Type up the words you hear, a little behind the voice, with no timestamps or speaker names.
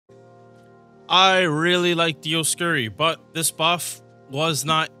I really like Dioscuri, but this buff was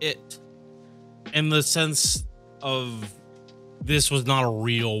not it. In the sense of this was not a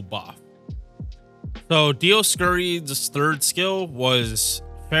real buff. So Dioscuri's third skill was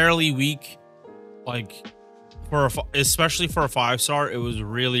fairly weak, like especially for a 5-star, it was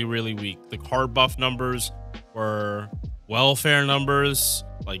really weak. The card buff numbers were welfare numbers,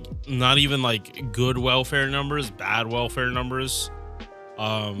 like not even like good welfare numbers, bad welfare numbers.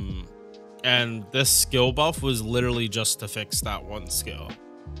 And this skill buff was literally just to fix that one skill.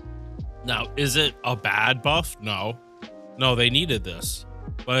 Now, is it a bad buff? No, they needed this,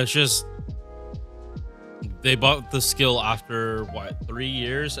 but it's just they buffed the skill after what, 3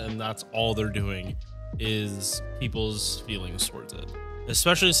 years, and that's all they're doing is people's feelings towards it.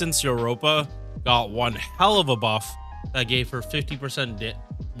 Especially since Europa got one hell of a buff that gave her 50%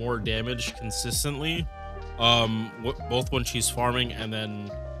 more damage consistently, both when she's farming and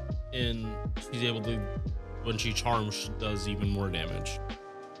then she's able to, when she charms, she does even more damage.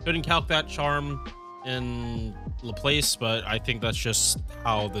 Couldn't calc that charm in Laplace, but I think that's just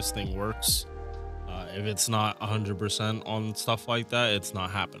how this thing works. If it's not 100% on stuff like that, it's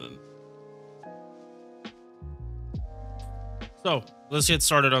not happening. So let's get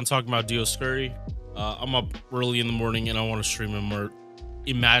started on talking about Dioscuri. I'm up early in the morning and I want to stream a more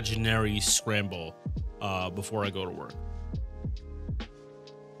imaginary scramble before I go to work.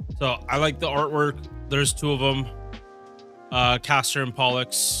 So I like the artwork. There's 2 of them, Caster and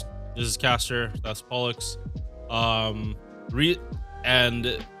Pollux. This is Caster, that's Pollux.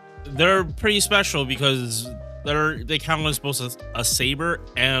 And they're pretty special because they count as both a saber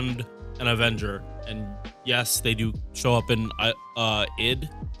and an avenger. And yes, they do show up in id,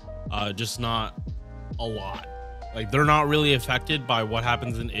 just not a lot. Like, they're not really affected by what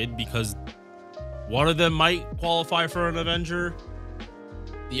happens in id because one of them might qualify for an avenger.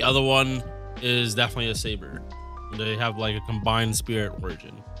 The other one is definitely a saber. They have like a combined spirit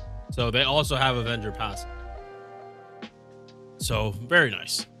origin, so they also have avenger passive. So very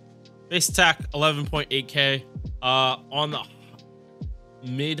nice. Base attack 11.8k, on the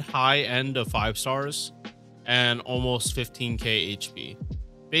mid-high end of 5 stars, and almost 15k HP.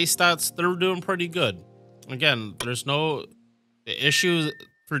 Base stats, they're doing pretty good. Again, the issue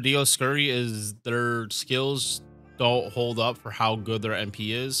for Dioscuri is their skills don't hold up for how good their MP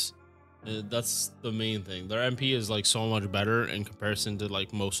is. That's the main thing. Their MP is like so much better in comparison to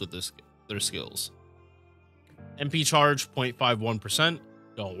like most of their skills. MP charge 0.51%.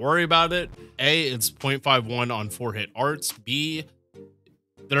 Don't worry about it. A, it's 0.51 on 4-hit arts. B,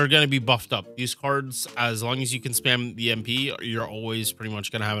 they're going to be buffed up. These cards, as long as you can spam the MP, you're always pretty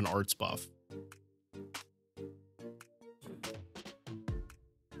much going to have an arts buff.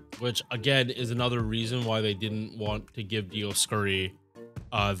 Which, again, is another reason why they didn't want to give Dioscuri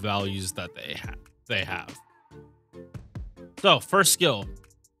values that they have. So, first skill.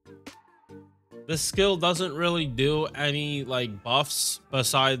 This skill doesn't really do any like buffs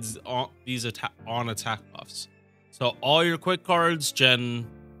besides these on attack buffs. So all your quick cards gen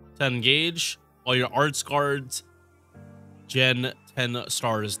 10 gauge, all your arts cards gen 10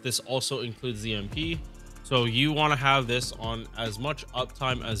 stars. This also includes the MP. So you want to have this on as much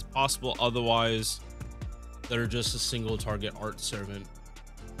uptime as possible, otherwise they're just a single target art servant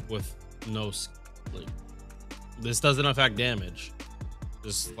with no like, this doesn't affect damage.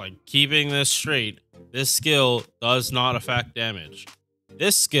 Just like keeping this straight, this skill does not affect damage.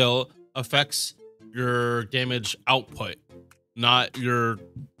 This skill affects your damage output, not your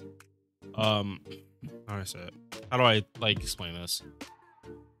how do I say it? How do I like explain this?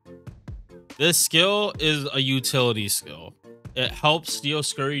 This skill is a utility skill. It helps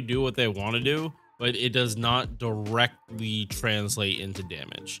Dioscuri do what they want to do, but it does not directly translate into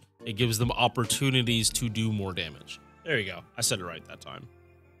damage. It gives them opportunities to do more damage. There you go. I said it right that time.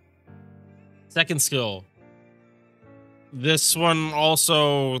 Second skill. This one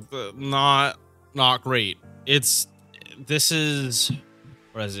also not great. This is,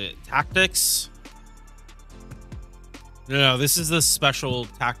 what is it? Tactics? No, this is the special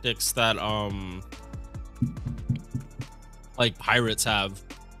tactics that like pirates have,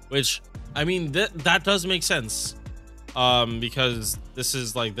 which I mean that does make sense. Because this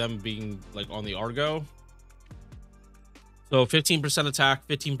is like them being like on the Argo. So 15% attack,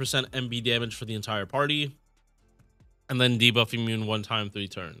 15% MB damage for the entire party, and then debuff immune 1 time 3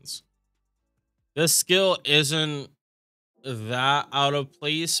 turns. This skill isn't that out of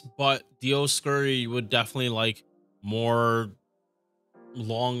place, but Dioscuri would definitely like more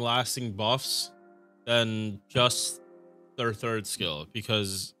long-lasting buffs than just their third skill,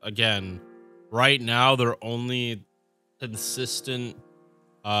 because again, right now their only consistent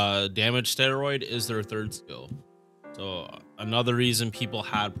Damage steroid is their third skill. So another reason people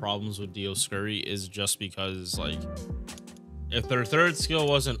had problems with Dioscuri is just because, like, if their third skill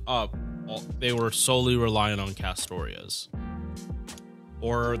wasn't up, they were solely reliant on Castorias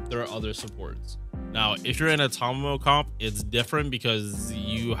or their other supports. Now, if you're in a Tomomo comp, it's different because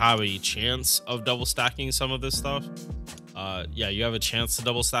you have a chance of double stacking some of this stuff. Yeah, you have a chance to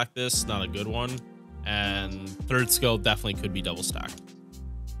double stack this, not a good one. And third skill definitely could be double stacked.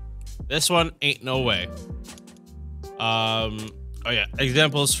 This one ain't no way. Oh yeah,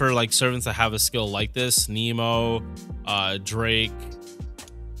 examples for like servants that have a skill like this: Nemo, Drake,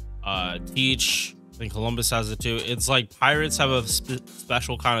 Teach. I think Columbus has it too. It's like pirates have a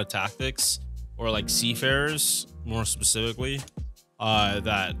special kind of tactics, or like seafarers more specifically,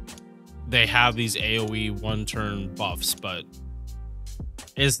 that they have these AoE one-turn buffs. But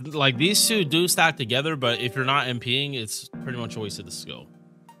it's like these two do stack together, but if you're not MPing, it's pretty much a waste of the skill.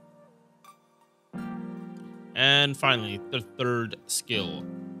 And finally, the third skill.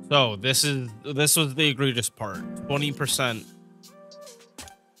 So this was the egregious part. 20%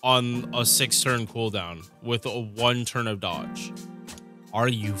 on a 6-turn cooldown with a 1 turn of dodge. Are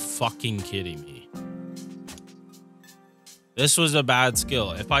you fucking kidding me? This was a bad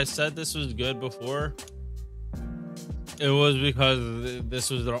skill. If I said this was good before, it was because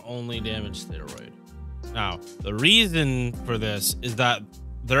this was their only damage steroid. Now, the reason for this is that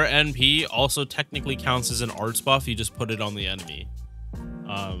their NP also technically counts as an arts buff. You just put it on the enemy.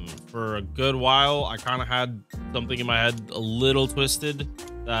 For a good while, I kind of had something in my head a little twisted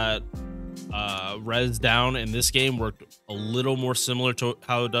that res down in this game worked a little more similar to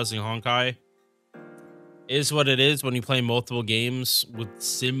how it does in Honkai. Is what it is when you play multiple games with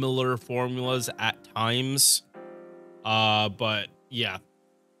similar formulas at times. But yeah,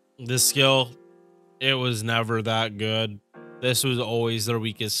 this skill, it was never that good. This was always their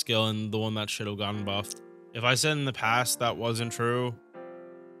weakest skill and the one that should have gotten buffed. If I said in the past that wasn't true,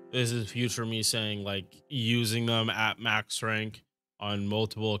 this is future me saying, like, using them at max rank on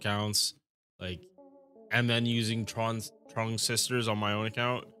multiple accounts, like, and then using Trung Sisters on my own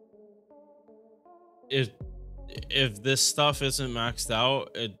account. If this stuff isn't maxed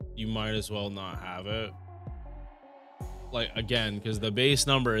out, you might as well not have it. Like, again, because the base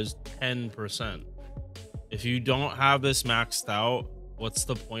number is 10%. If you don't have this maxed out, what's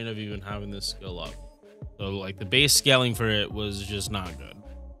the point of even having this skill up? So, like, the base scaling for it was just not good.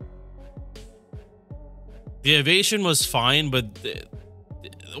 The evasion was fine, but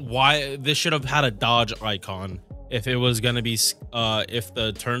why this should have had a dodge icon if it was gonna be if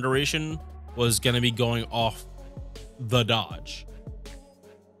the turn duration was gonna be going off the dodge.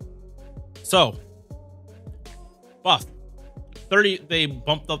 So buff 30, they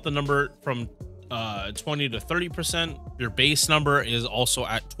bumped up the number from 20 to 30%. Your base number is also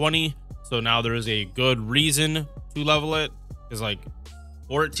at 20, so now there is a good reason to level it. It's like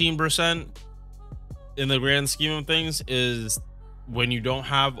 14% in the grand scheme of things is when you don't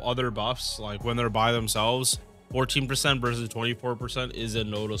have other buffs, like when they're by themselves. 14% versus 24% is a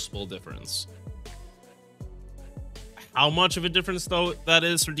noticeable difference. How much of a difference though that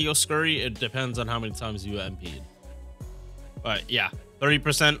is for Dioscuri, it depends on how many times you MP'd. But yeah,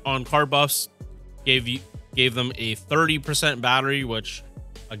 30% on card buffs gave them a 30% battery, which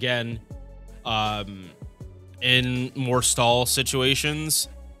again, in more stall situations,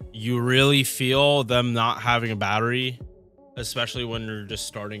 you really feel them not having a battery, especially when you're just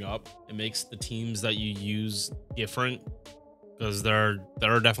starting up. It makes the teams that you use different, because there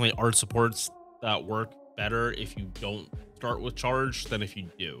are definitely art supports that work better if you don't start with charge than if you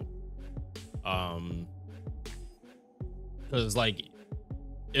do. Because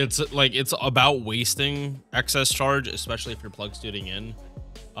it's about wasting excess charge, especially if you're plug studing in.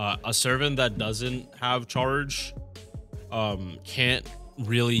 A servant that doesn't have charge can't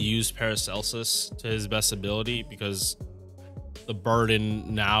really use Paracelsus to his best ability, because the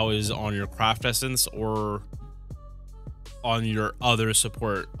burden now is on your craft essence or on your other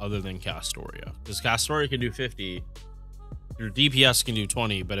support other than Castoria, because Castoria can do 50, your DPS can do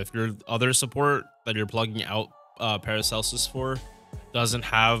 20, but if your other support that you're plugging out Paracelsus for doesn't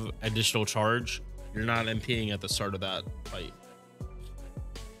have additional charge, you're not MPing at the start of that fight.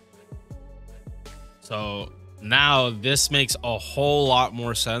 So now this makes a whole lot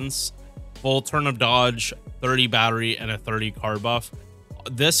more sense. Full turn of dodge, 30 battery, and a 30 card buff.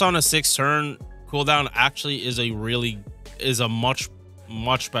 This on a 6-turn cooldown actually is a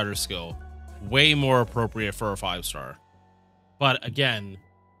much better skill. Way more appropriate for a 5-star. But again,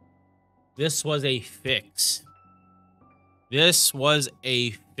 this was a fix. This was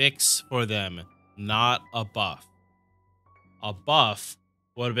a fix for them, not a buff. A buff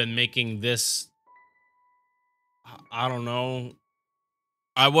would have been making this. I don't know.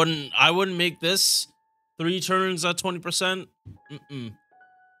 I wouldn't make this 3 turns at 20%.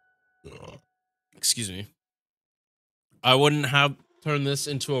 Excuse me. I wouldn't have turned this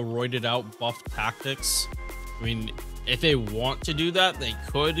into a roided out buff tactics. I mean, if they want to do that, they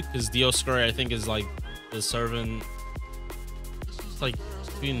could, because Dioscuri, I think, is like the servant. It's like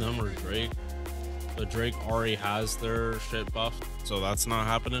between them or Drake. But Drake already has their shit buffed, so that's not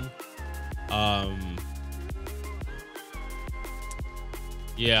happening.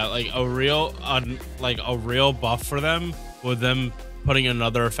 Yeah, like a real buff for them with them putting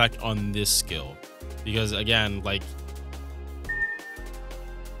another effect on this skill, because again, like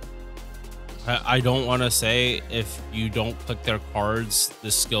I don't want to say if you don't click their cards,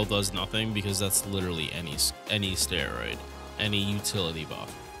 this skill does nothing, because that's literally any steroid, any utility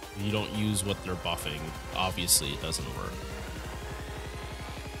buff. If you don't use what they're buffing, obviously it doesn't work.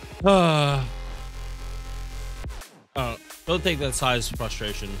 Don't take that size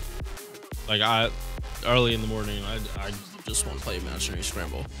frustration. Like early in the morning, I just want to play Imaginary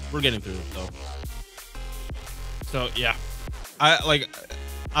Scramble. We're getting through it though. So yeah, I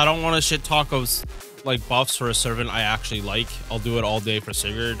don't want to shit talk of like buffs for a servant I actually like. I'll do it all day for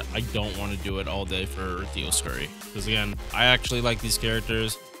Sigurd. I don't want to do it all day for Dioscuri, because again, I actually like these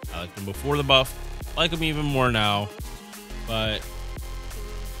characters. I liked them before the buff, I like them even more now. But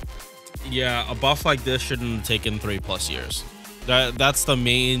yeah, a buff like this shouldn't have taken 3+ years. That's the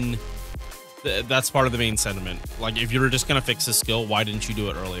main. That's part of the main sentiment. Like, if you were just gonna fix this skill, why didn't you do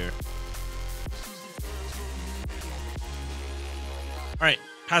it earlier? All right,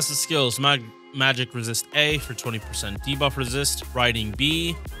 passive skills: magic resist A for 20% debuff resist, riding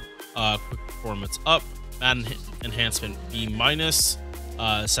B, quick performance up, enhancement B minus,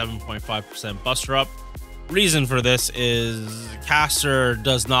 7.5% buster up. Reason for this is caster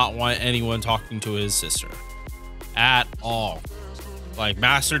does not want anyone talking to his sister at all. Like,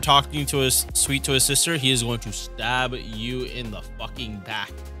 master talking to his sister, he is going to stab you in the fucking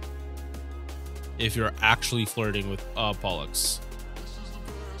back if you're actually flirting with Pollux.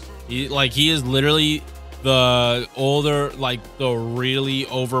 He is literally the older, like the really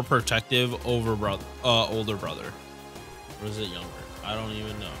overprotective older brother, or is it younger? I don't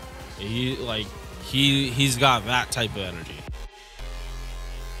even know. He's got that type of energy.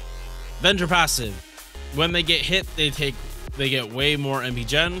 Avenger passive: when they get hit, they get way more MP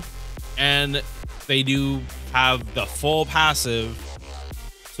gen, and they do have the full passive.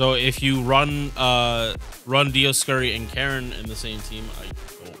 So if you run Dioscuri and Karen in the same team, I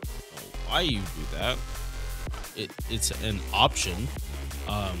don't know why you do that. It's an option,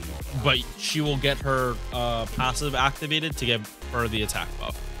 but she will get her passive activated to give her the attack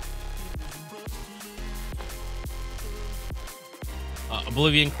buff.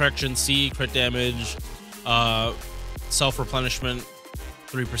 Oblivion Correction C, crit damage, self-replenishment,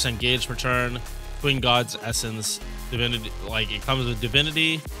 3% gauge per turn, Twin God's Essence, Divinity, like it comes with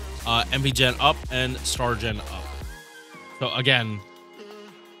Divinity, MP Gen up, and Star Gen up. So again,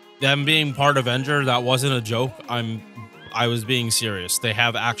 them being part of Avenger, that wasn't a joke. I was being serious. They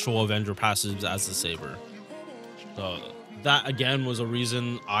have actual Avenger passives as the Saber. So that again was a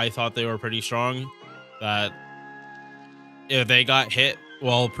reason I thought they were pretty strong. That if they got hit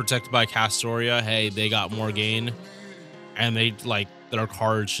while protected by Castoria, hey, they got more gain, and they like their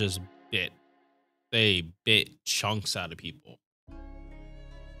cards just they bit chunks out of people.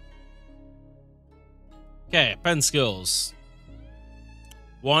 Okay, pen skills.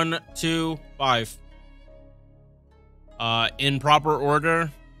 1, 2, 5. In proper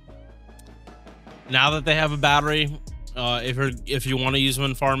order. Now that they have a battery, if you want to use them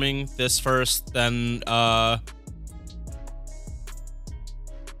in farming, this first, then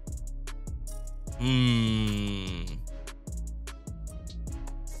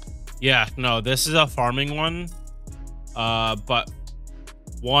yeah, no, this is a farming one. But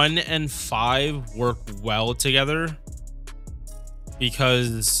 1 and 5 work well together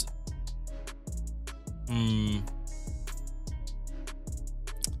because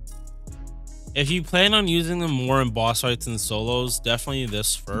if you plan on using them more in boss fights and solos, definitely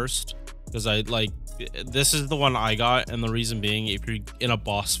this first, because this is the one I got, and the reason being, if you're in a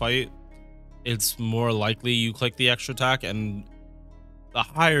boss fight, it's more likely you click the extra attack, and the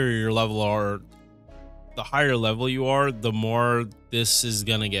higher your level you are, the more this is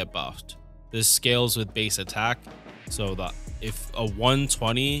gonna get buffed. This scales with base attack, so that if a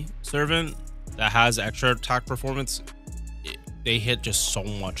 120 servant that has extra attack performance, they hit just so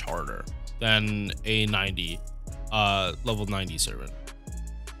much harder than a 90 level 90 servant.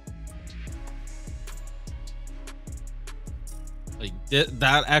 Like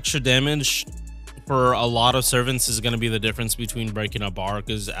that extra damage for a lot of servants is going to be the difference between breaking a bar,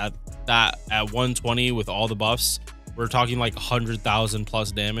 because at 120 with all the buffs, we're talking like 100,000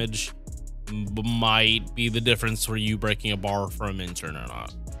 plus damage might be the difference for you breaking a bar for a intern or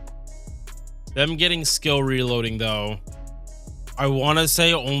not. Them getting skill reloading though, I want to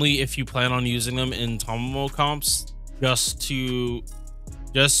say only if you plan on using them in Tomomo comps, just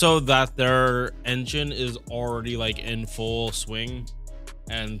so that their engine is already like in full swing,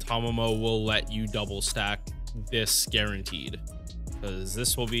 and Tomomo will let you double stack this guaranteed, because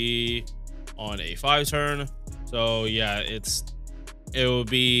this will be on a 5 turn. So yeah,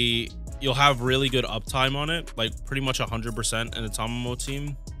 you'll have really good uptime on it, like pretty much 100% in a Tomomo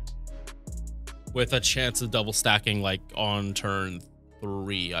team, with a chance of double stacking like on turn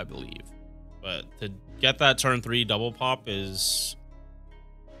 3, I believe. But to get that turn 3 double pop is,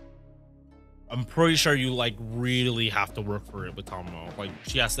 I'm pretty sure you like really have to work for it with Tomomo. Like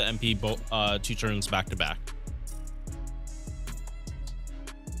she has to MP both 2 turns back to back.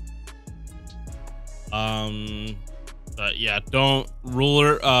 But yeah, don't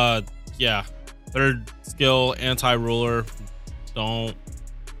ruler. Yeah, third skill anti-ruler. Don't.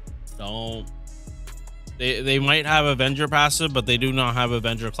 They might have Avenger passive, but they do not have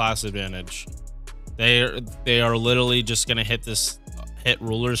Avenger class advantage. They are literally just gonna hit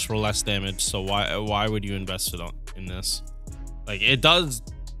rulers for less damage. So why would you invest in this? Like, it does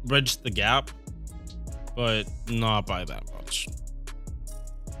bridge the gap, but not by that much.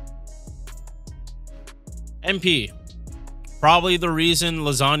 MP, probably the reason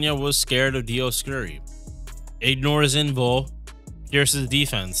Lasagna was scared of Dioscuri. Ignores Invul, pierces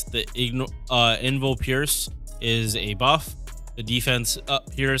defense. The Invul pierce is a buff. The defense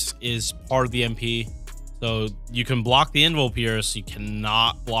pierce is part of the MP. So you can block the Invul pierce, you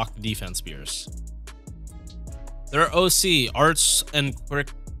cannot block the defense pierce. Their OC, arts and quick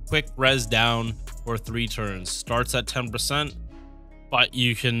res down for 3 turns. Starts at 10%, but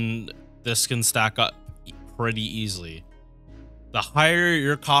this can stack up pretty easily. The higher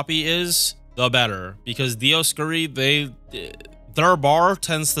your copy is, the better, because Dioscuri, their bar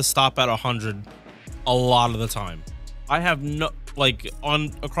tends to stop at 100 a lot of the time. I have no, like,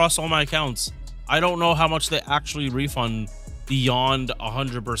 across all my accounts, I don't know how much they actually refund beyond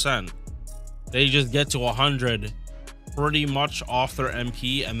 100%. They just get to 100 pretty much off their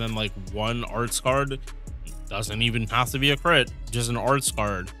MP, and then like 1 arts card, doesn't even have to be a crit, just an arts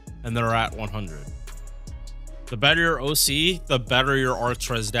card, and they're at 100. The better your OC, the better your arts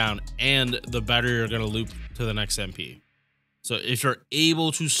res down, and the better you're gonna loop to the next MP. So if you're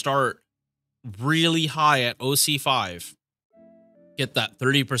able to start really high at OC 5, get that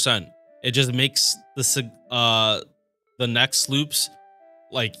 30%. It just makes the next loops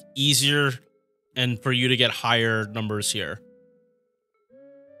like easier, and for you to get higher numbers here.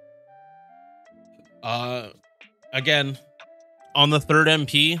 Again, on the 3rd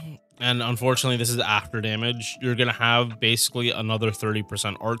MP, and unfortunately this is after damage, you're gonna have basically another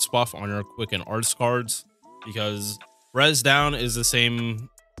 30% arts buff on your quick and arts cards, because res down is the same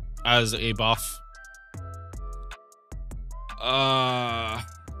as a buff.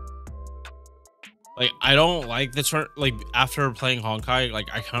 Like, I don't like the turn, like, after playing Honkai, like,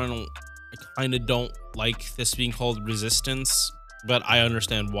 I kind of don't like this being called resistance, but I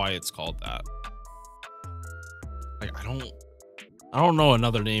understand why it's called that. Like, I don't know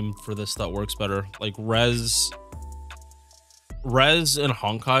another name for this that works better. Like, res in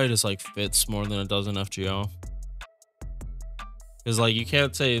Honkai just like fits more than it does in FGO. Because like, you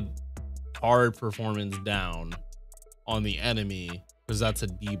can't say hard performance down on the enemy, because that's a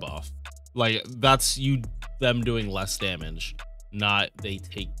debuff. Like, that's them doing less damage, not they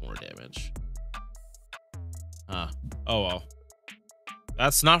take more damage. Oh well,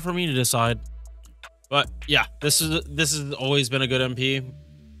 that's not for me to decide. But yeah, this has always been a good MP.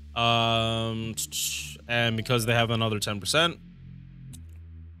 And because they have another 10%,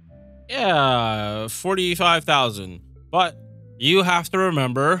 yeah, 45,000. But you have to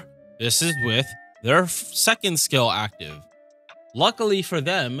remember, this is with their 2nd skill active. Luckily for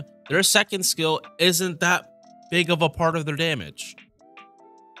them, their 2nd skill isn't that big of a part of their damage.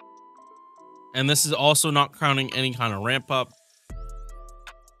 And this is also not counting any kind of ramp up.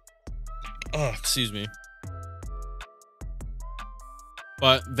 Oh, excuse me.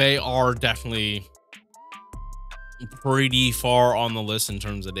 But they are definitely pretty far on the list in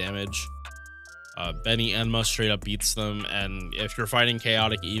terms of damage. Benny Enma straight up beats them, and if you're fighting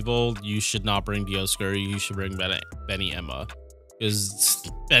Chaotic Evil, you should not bring Dioscuri, you should bring Benny Enma. Because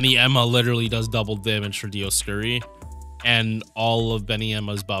Benny Enma literally does double damage for Dioscuri, and all of Benny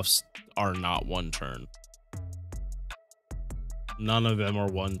Enma's buffs are not 1 turn. none of them are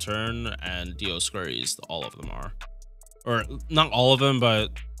one turn, and Dioscuri's all of them are. Or not all of them, but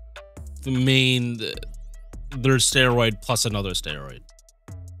the main, there's steroid plus another steroid.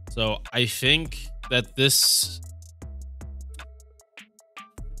 So I think that I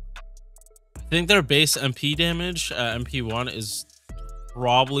think their base MP damage at MP1 is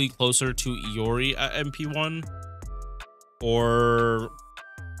probably closer to Iori at MP1, or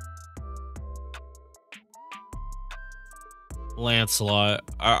Lancelot.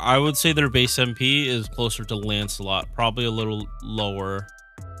 I would say their base MP is closer to Lancelot, probably a little lower.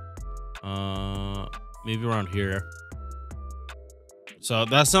 Maybe around here. So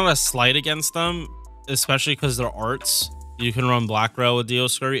that's not a slight against them, especially because their arts. You can run Black Rail with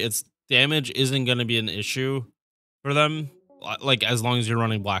Dioscuri. Its damage isn't going to be an issue for them, like as long as you're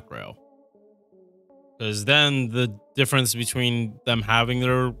running Black Rail. Because then the difference between them having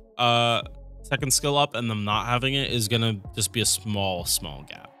their second skill up and them not having it is gonna just be a small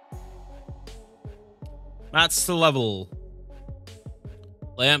gap. That's the level.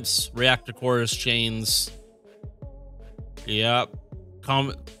 Lamps, reactor cores, chains. Yep.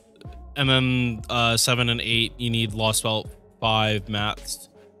 And then 7 and 8, you need Lost Belt 5 mats.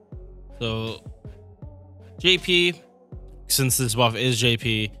 So JP, since this buff is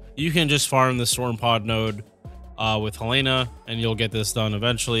JP, you can just farm the Storm Pod node with Helena, and you'll get this done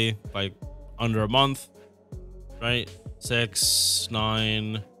eventually by under a month, right? 6,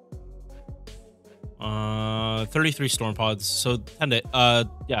 9, 33 Storm Pods. So 10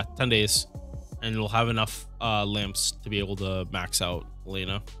 days, and you'll have enough lamps to be able to max out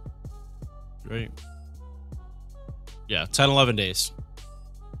Helena, right? Yeah, 10-11 days.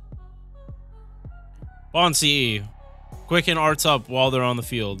 Bond CE, quicken arts up while they're on the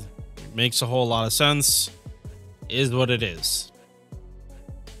field. Makes a whole lot of sense. Is what it is.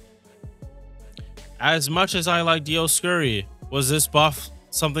 As much as I like Dioscuri, was this buff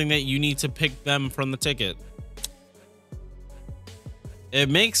something that you need to pick them from the ticket? It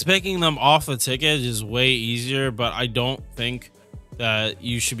makes picking them off the ticket is way easier, but I don't think that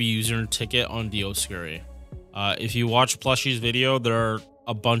you should be using a ticket on Dioscuri. If you watch Plushie's video, there are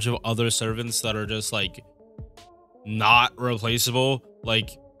a bunch of other servants that are just like not replaceable.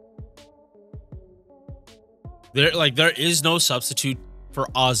 Like there is no substitute for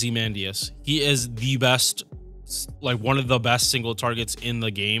Ozymandias. He is the best, like one of the best single targets in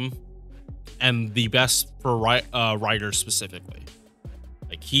the game, and the best for riders specifically.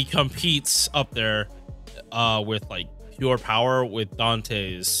 Like he competes up there with like pure power with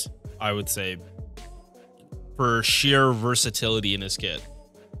Dante's, I would say, for sheer versatility in his kit.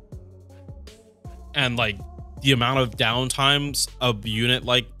 And like the amount of downtimes a unit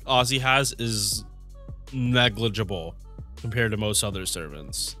like Ozzy has is negligible compared to most other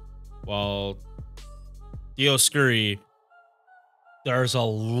servants. While Dioscuri, there's a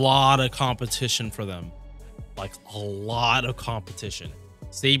lot of competition for them. Like a lot of competition.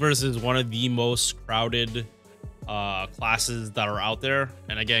 Sabers is one of the most crowded classes that are out there.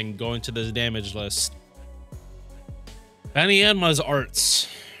 And again, going to the damage list, Benny Enma's arts.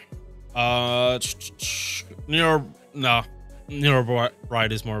 Nero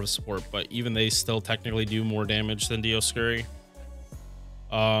Bride is more of a support, but even they still technically do more damage than Dioscuri.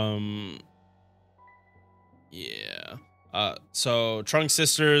 Yeah. So Trung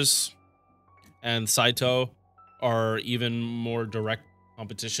Sisters and Saito are even more direct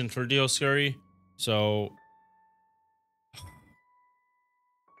competition for Dioscuri. So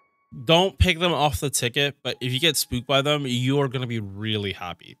don't pick them off the ticket, but if you get spooked by them, you are going to be really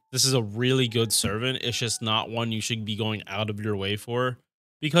happy. This is a really good servant. It's just not one you should be going out of your way for,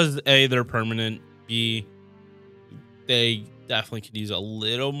 because A, they're permanent, B, they definitely could use a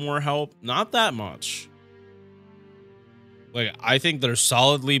little more help. Not that much. Like, I think they're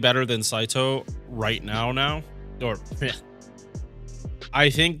solidly better than Saito right now. Or, I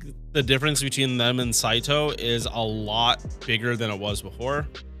think the difference between them and Saito is a lot bigger than it was before.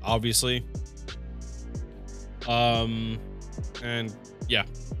 Obviously. And yeah,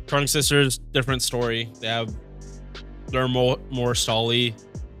 Trung Sisters, different story. They're more stally.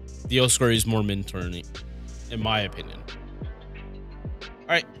 Dioscuri is more min-turny, in my opinion. All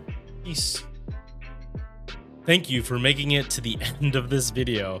right, peace. Thank you for making it to the end of this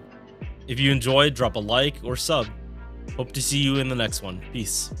video. If you enjoyed, drop a like or sub. Hope to see you in the next one.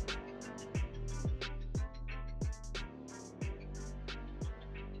 Peace.